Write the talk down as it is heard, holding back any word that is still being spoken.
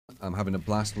I'm having a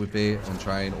blast with it and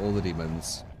trying all the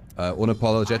demons.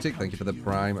 Unapologetic, thank you for the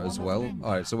prime as well.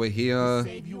 Alright, so we're here.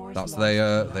 That's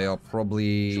there. They are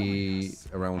probably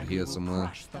around here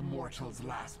somewhere.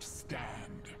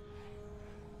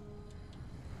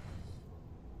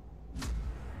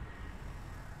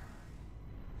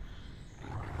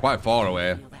 Quite far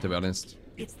away, to be honest.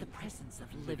 It's the presence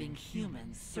of living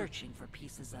humans searching for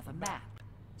pieces of a map.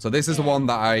 So this is the one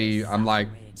that I'm like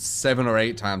 7 or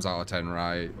 8 times out of 10,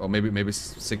 right? Or maybe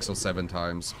 6 or 7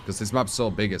 times. Because this map's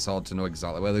so big, it's hard to know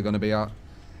exactly where they're going to be at.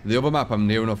 The other map, I'm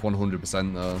near enough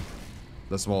 100% though.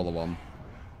 The smaller one.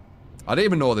 I didn't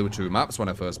even know there were 2 maps when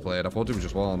I first played. I thought it was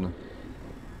just one.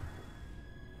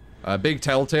 Big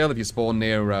telltale, if you spawn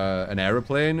near an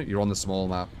aeroplane, you're on the small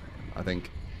map, I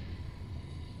think.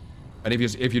 And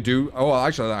if you do... Oh,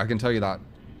 actually, I can tell you that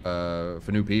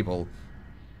for new people.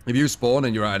 If you spawn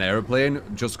and you're at an aeroplane,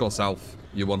 just go south.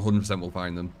 You 100% will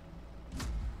find them.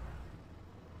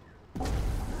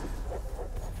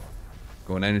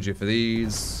 Going energy for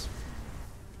these.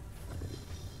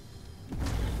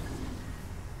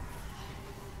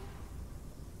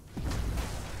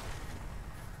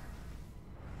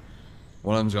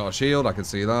 One of them's got a shield, I can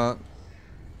see that.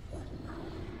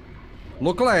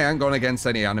 Luckily, I ain't gone against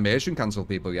any animation cancel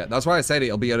people yet. That's why I said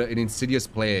it'll be an insidious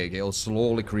plague. It'll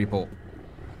slowly creep up.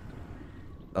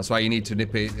 That's why you need to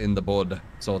nip it in the bud,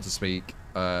 so to speak,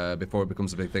 before it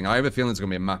becomes a big thing. I have a feeling there's going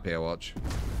to be a map here, watch.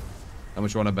 How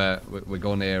much you want to bet? We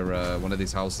go near one of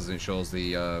these houses and it shows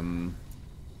the...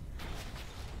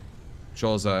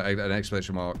 shows an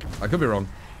exclamation mark. I could be wrong.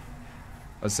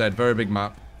 As I said, very big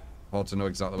map. Hard to know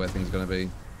exactly where things are going to be.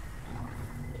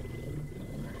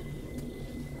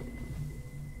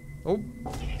 Oh.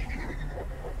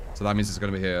 So that means it's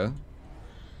going to be here.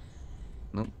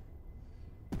 Nope.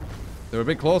 They were a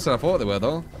bit closer than I thought they were,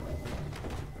 though.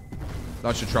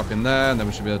 That should trap in there, and then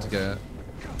we should be able to get...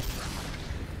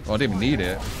 Oh, I didn't even need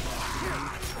it.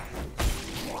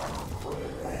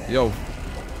 Yo.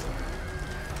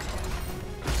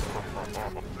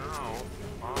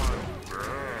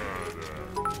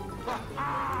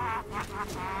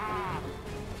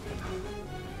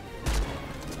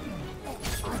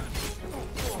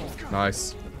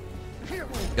 Nice.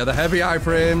 Get the heavy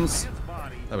iframes.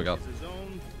 There we go.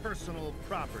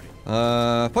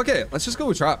 Fuck it. Let's just go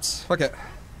with traps. Fuck it.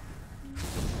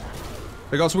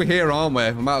 Because we're here, aren't we?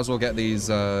 We might as well get these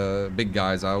big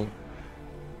guys out.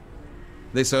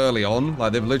 This early on.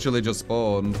 Like, they've literally just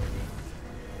spawned.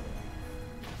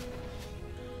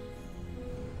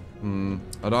 I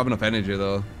don't have enough energy,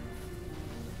 though.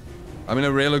 I'm in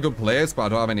a really good place, but I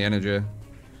don't have any energy.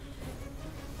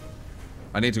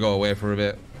 I need to go away for a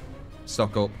bit.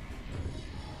 Stock up.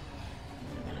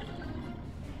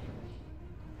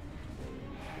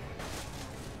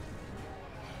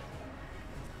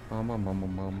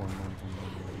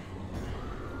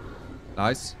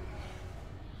 Nice.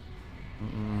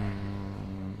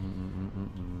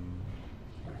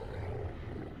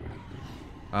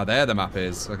 Ah, there the map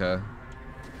is. Okay.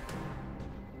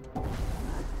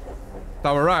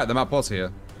 That we're right, the map was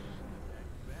here.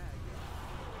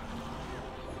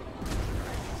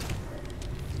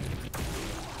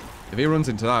 If he runs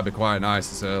into that, it'd be quite nice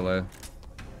this early.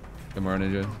 Get more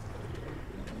energy.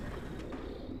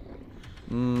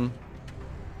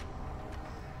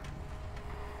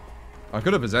 I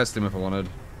could have possessed him if I wanted.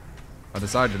 I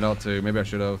decided not to. Maybe I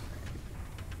should have.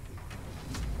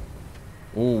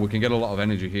 Oh, we can get a lot of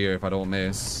energy here if I don't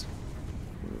miss.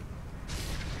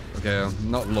 Okay,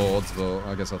 not lords, but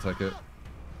I guess I'll take it.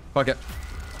 Fuck it.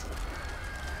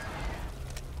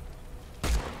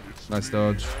 Nice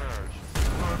dodge.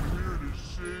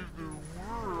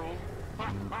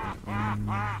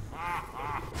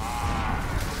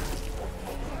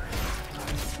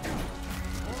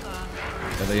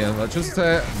 The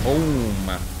electricity. Boom.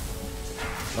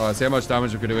 Oh, let's see how much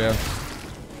damage we could do here.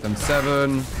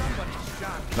 7.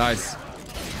 Nice.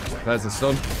 There's the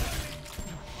stun.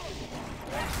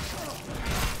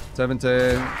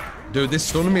 17. Dude, this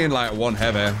stunned me in like one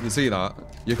heavy. You see that?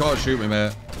 You can't shoot me,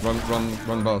 mate.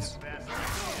 Wrong boss.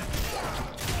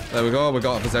 There we go. We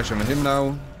got a possession of him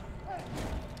now.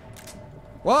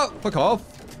 What? Fuck off.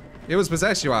 He was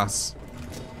possessed, you ass.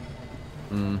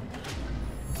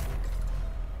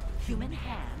 Human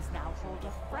hands now hold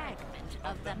a fragment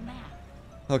of the map.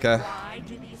 Okay. Why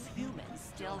do these humans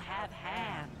still have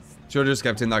hands? Should've just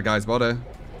kept in that guy's body.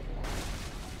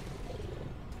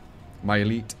 My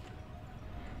elite.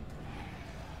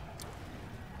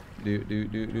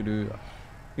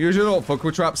 Usually don't fuck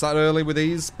with traps that early with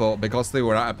these, but because they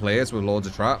were at a place with loads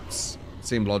of traps, it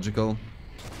seemed logical.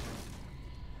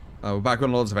 We're back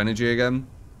on loads of energy again.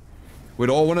 We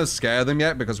don't want to scare them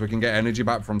yet because we can get energy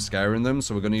back from scaring them.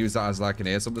 So we're going to use that as like an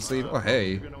ace up the sleeve. Oh,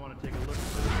 hey.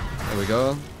 There we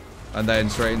go. And then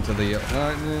straight into the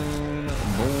lightning.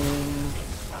 Boom.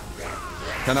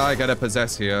 Can I get a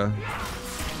possess here?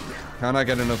 Can I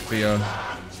get enough fear?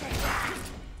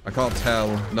 I can't tell.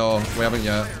 No, we haven't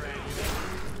yet.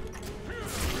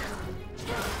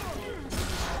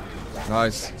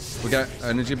 Nice. We get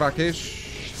energy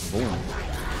back-ish. Boom.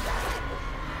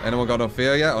 Anyone got enough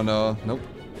fear yet or no? Nope.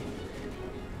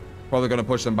 Probably gonna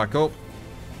push them back up.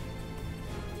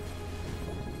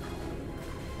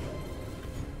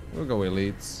 We'll go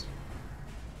elites.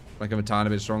 Make them a tiny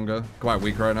bit stronger. Quite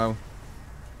weak right now.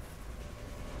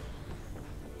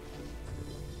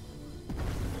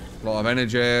 A lot of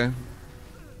energy.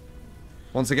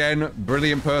 Once again,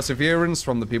 brilliant perseverance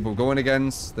from the people going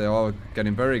against. They are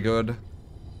getting very good.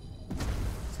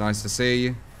 It's nice to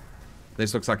see.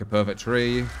 This looks like a perfect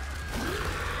tree.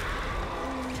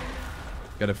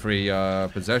 Get a free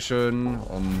possession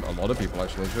on a lot of people,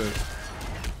 actually. Too.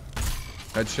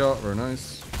 Headshot, very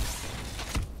nice.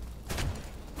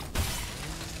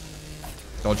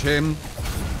 Dodge him.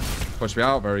 Push me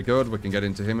out, very good. We can get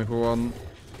into him if we want.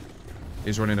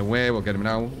 He's running away, we'll get him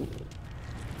now.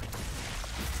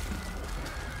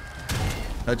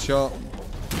 Headshot.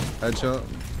 Headshot.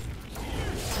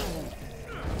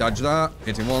 Dodge that.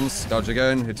 Hit him once. Dodge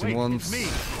again. Hit him once.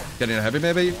 Getting a heavy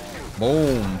maybe.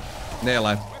 Boom.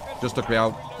 Nearly. Just took me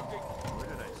out.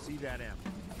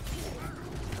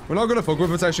 We're not going to fuck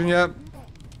with protection yet.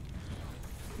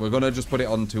 We're going to just put it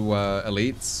onto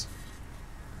elites.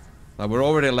 Like, we're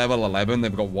already level 11.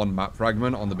 They've got 1 map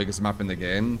fragment on the biggest map in the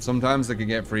game. Sometimes they can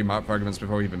get 3 map fragments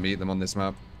before we even meet them on this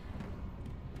map.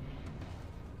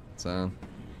 So...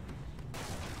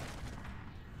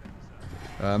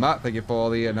 Matt, thank you for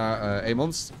the 8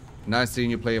 months. Nice seeing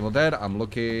you play Evil Dead. I'm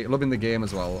loving the game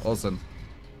as well. Awesome.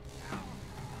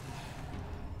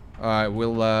 Alright,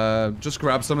 we'll just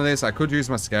grab some of this. I could use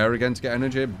my scare again to get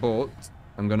energy, but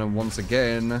I'm going to once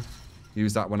again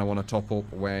use that when I want to top up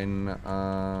when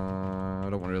I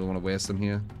don't really want to waste them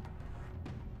here.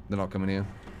 They're not coming here.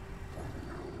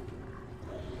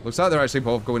 Looks like they're actually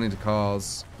both going into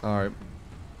cars. Alright.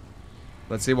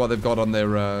 Let's see what they've got on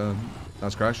their...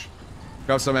 Nice crash.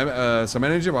 Grab some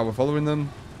energy while we're following them.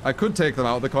 I could take them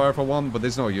out of the car if I want, but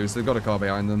there's no use. They've got a car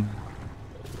behind them.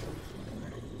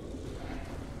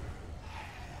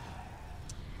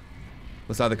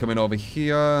 Looks like they're coming over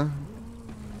here.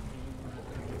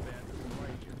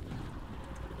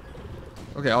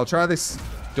 Okay, I'll try this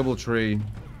double tree.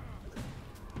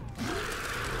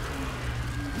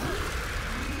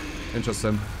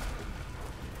 Interesting.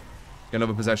 Get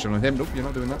another possession on him. Nope, you're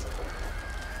not doing that.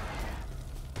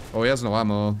 Oh, he has no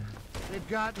ammo. They've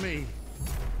got me.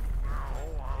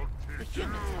 The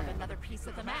humans have another piece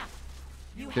of the map.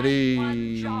 Did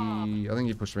he... I think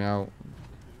he pushed me out.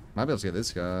 Might be able to get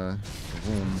this guy.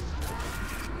 Boom.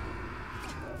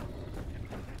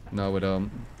 No, we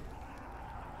don't.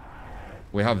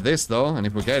 We have this, though, and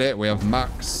if we get it, we have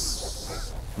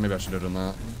max... Maybe I should have done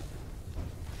that.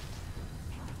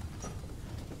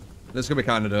 This could be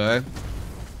kind of dirty.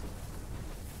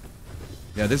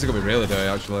 Yeah, this is going to be really dirty,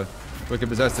 actually. We can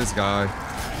possess this guy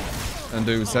and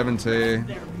do 70.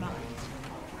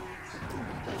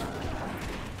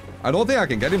 I don't think I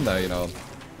can get him there, you know.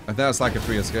 I think that's like a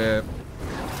free escape.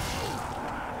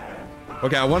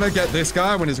 Okay, I want to get this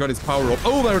guy when he's got his power up.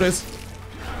 Oh, there it is.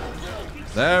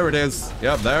 There it is.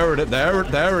 Yep, there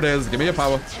it is. Give me your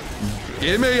power.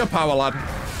 Give me your power, lad.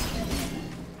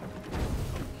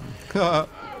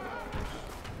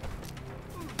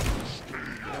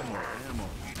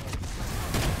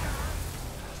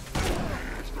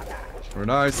 Very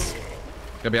nice.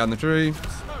 Get behind the tree.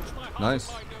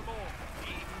 Nice.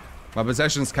 My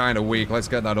possession's kind of weak. Let's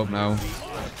get that up now.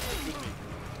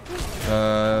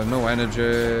 No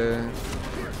energy.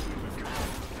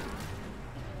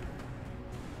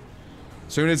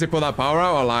 As soon as he put that power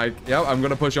out, I'm like, yep, I'm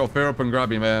gonna push your fear up and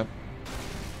grab you, mate.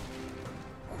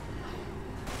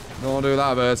 Don't do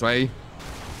that, verse, mate.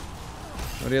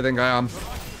 What do you think I am?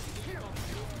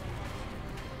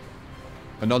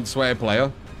 A non-swear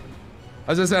player?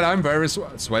 As I said, I'm very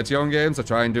sweaty on games. I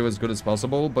try and do as good as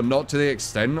possible, but not to the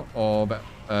extent of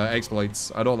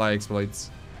exploits. I don't like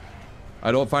exploits.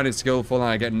 I don't find it skillful and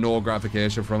I get no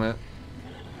gratification from it.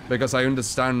 Because I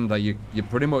understand that you're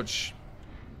pretty much...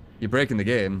 You're breaking the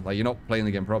game. Like, you're not playing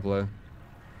the game properly.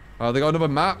 They got another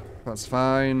map. That's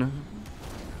fine.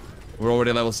 We're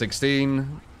already level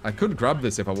 16. I could grab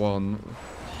this if I want.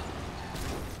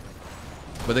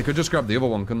 But they could just grab the other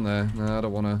one, couldn't they? No, I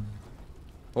don't want to.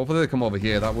 Hopefully they come over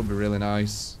here. That would be really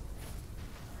nice.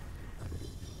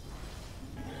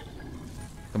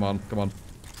 Come on, come on.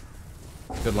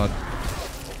 Good lad.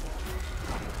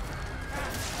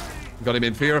 Got him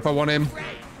in fear if I want him.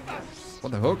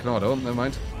 What the hook? No, I don't. Never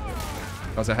mind.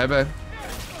 That's a heavy.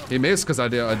 He missed because I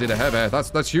did a heavy.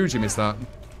 That's huge. He missed that.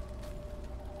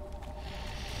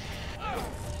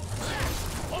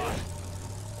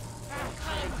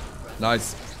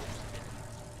 Nice.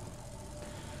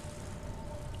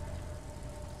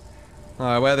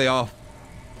 Alright, where are they off?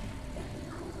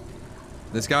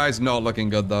 This guy's not looking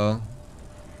good though.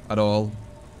 At all.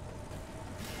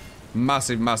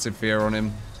 Massive, massive fear on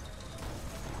him.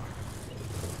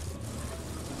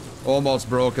 Almost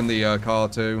broken the car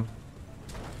too.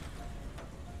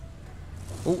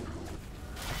 Oh.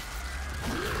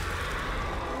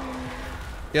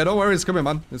 Yeah, don't worry, it's coming,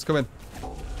 man. It's coming.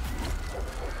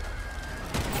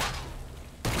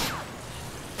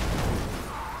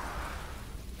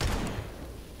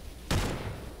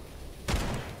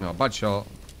 No, bad shot.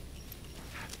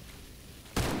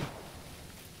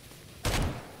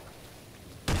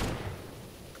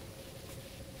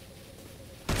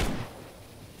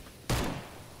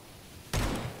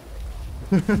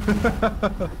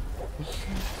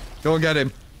 Go and get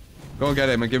him. Go and get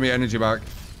him and give me energy back.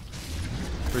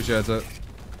 Appreciate it.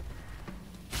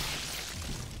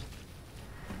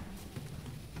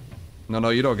 No,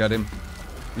 you don't get him.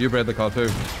 You break the car too.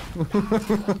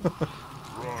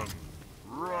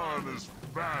 Run as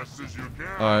fast as you can.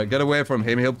 Alright, get away from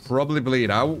him. He'll probably bleed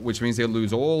out, which means he'll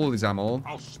lose all his ammo.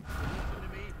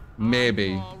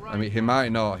 Maybe. I mean, he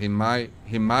might not. He might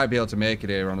be able to make it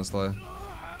here, honestly.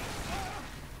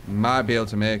 Might be able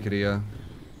to make it here.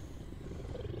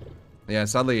 Yeah,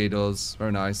 sadly he does.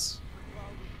 Very nice.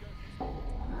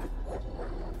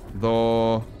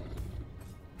 Though,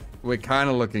 we're kind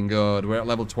of looking good. We're at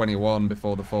level 21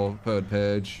 before the third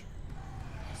page.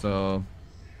 So,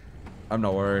 I'm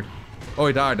not worried. Oh,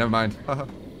 he died. Never mind.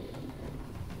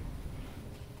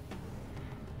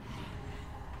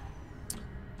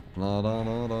 La, da,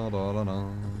 da, da, da, da, da.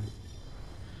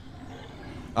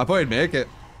 I thought he'd make it.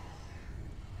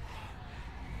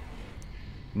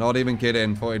 Not even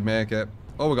kidding. Thought he'd make it.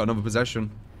 Oh, we got another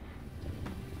possession.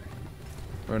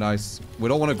 Very nice. We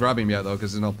don't want to grab him yet, though,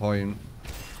 because there's no point.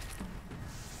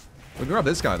 We'll grab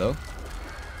this guy, though.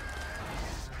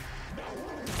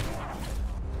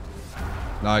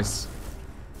 Nice.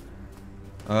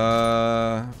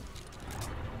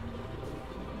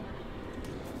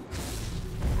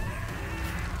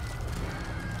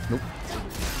 Nope.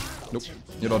 Nope.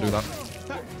 You don't do that.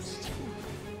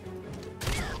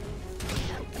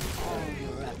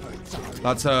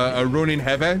 That's a running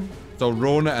heavy. So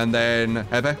run and then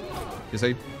heavy. You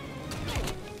see?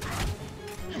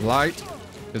 Light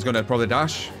is going to probably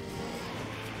dash.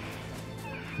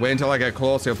 Wait until I get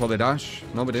close, he'll probably dash.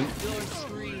 No, we didn't.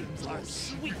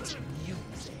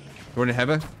 Running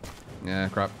heavy? Yeah,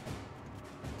 crap.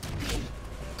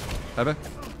 Heavy?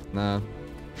 Nah.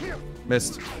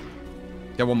 Missed.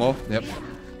 Get one more. Yep.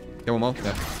 Get one more.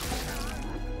 Yep.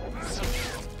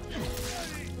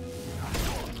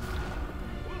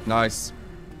 Nice.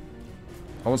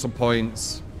 I want some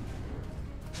points.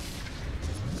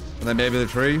 And then maybe the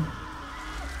tree.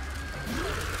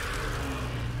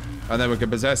 And then we can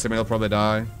possess him and he'll probably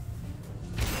die.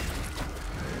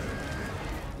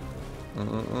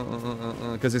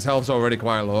 Because his health's already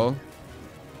quite low.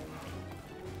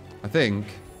 I think.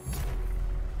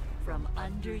 From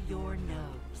under your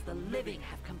nose, the living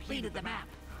have completed the map.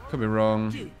 Could be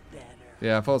wrong. Do better.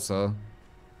 Yeah, I thought so.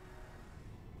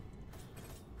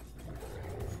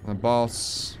 My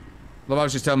boss. Love how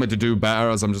she's telling me to do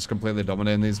better as I'm just completely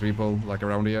dominating these people, like,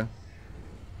 around here.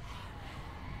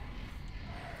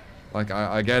 Like,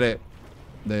 I get it.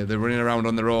 They're running around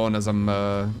on their own as I'm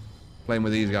playing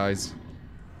with these guys.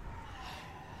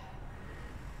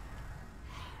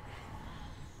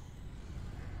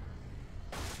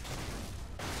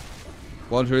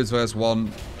 One to his first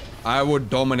one. I would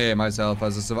dominate myself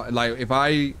as a survivor. Like,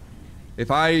 if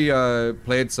I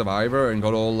played Survivor and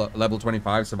got all level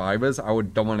 25 survivors, I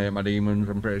would dominate my demons,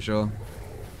 I'm pretty sure.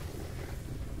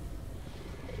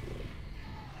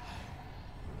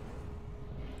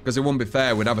 Because it wouldn't be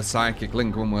fair, we'd have a psychic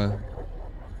link, wouldn't we?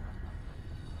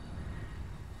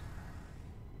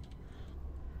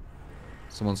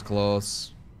 Someone's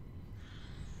close.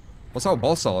 What's our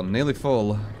boss on? Nearly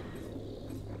full.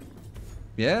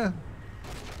 Yeah.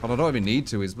 But I don't even need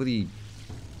to, he's bloody...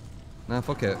 Nah,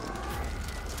 fuck it.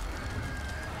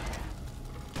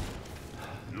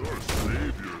 Your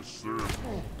savior, sir.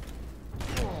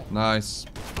 Nice.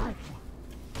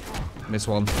 Miss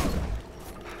one. Can't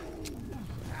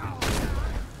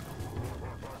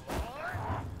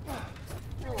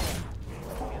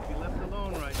be left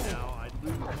alone right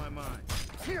my mind.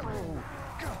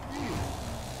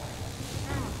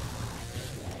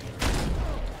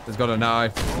 He's got a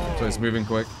knife, so it's moving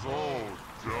quick. So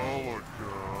delicate.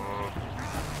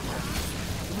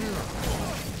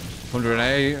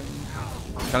 108.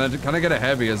 Can I get a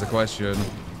heavy as a question?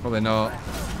 Probably not.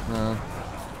 No.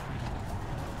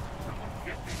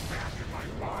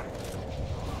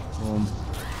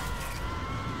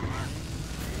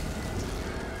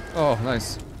 Oh,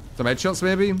 nice. Some headshots,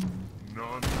 maybe? None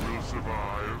will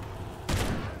survive.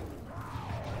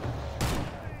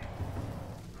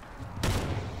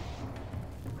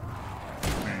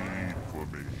 Feed for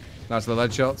me. Nice little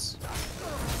headshots.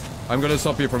 I'm gonna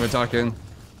stop you from attacking.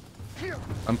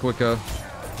 I'm quicker.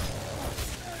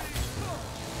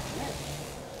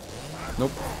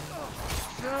 Nope.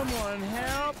 Someone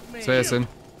help me. Spacing.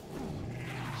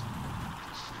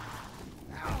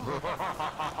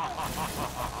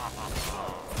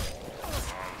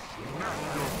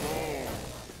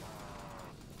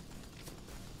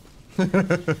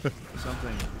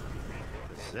 Something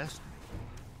possessed me.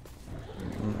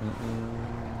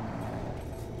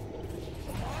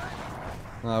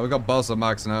 We got boss at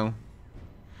max now.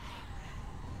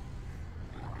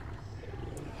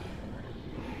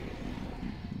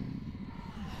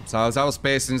 So I was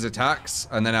spacing his attacks,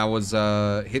 and then I was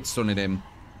hit stunning him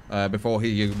before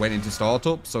he went into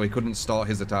startup, so he couldn't start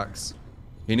his attacks.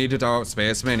 He needed to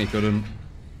outspace me, and he couldn't.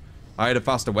 I had a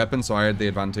faster weapon, so I had the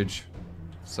advantage.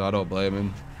 So I don't blame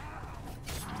him.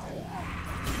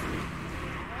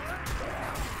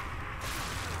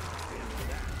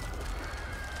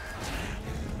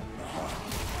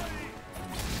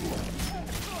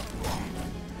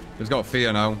 He's got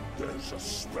fear now. There's a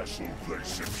special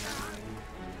place in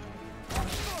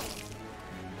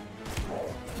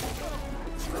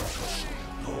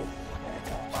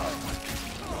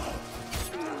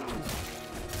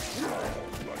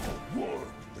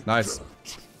Nice.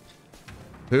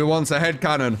 Who wants a head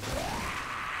cannon?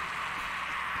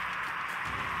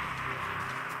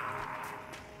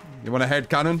 You want a head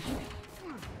cannon?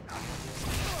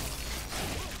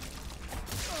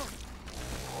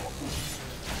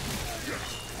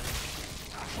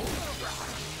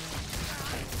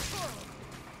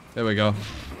 There we go.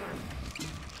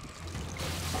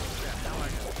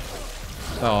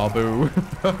 Oh, boo.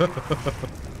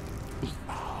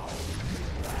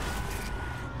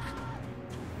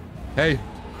 Hey,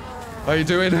 how you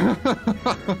doing?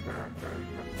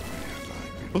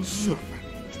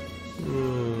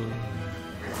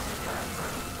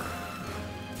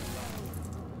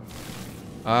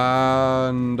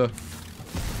 And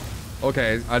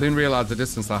okay, I didn't realize the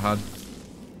distance I had.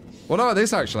 What about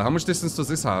this actually? How much distance does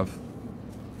this have?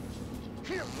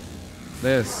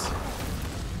 This.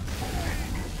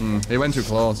 He went too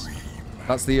close.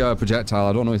 That's the projectile.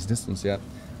 I don't know its distance yet.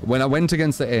 When I went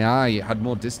against the AI, it had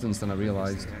more distance than I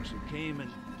realized.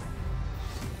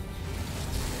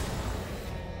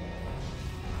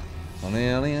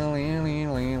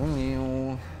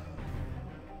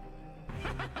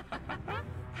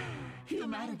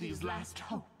 Humanity's last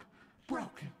hope.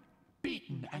 Broken,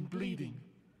 beaten, and bleeding.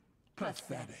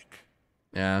 Pathetic.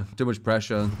 Yeah, too much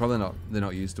pressure. Probably not. They're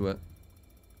not used to it.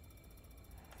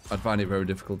 I'd find it very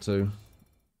difficult too.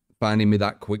 Finding me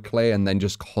that quickly and then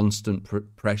just constant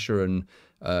pressure and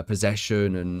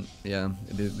possession and yeah,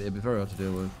 it'd be very hard to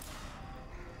deal with.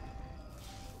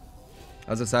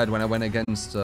 As I said, when I went against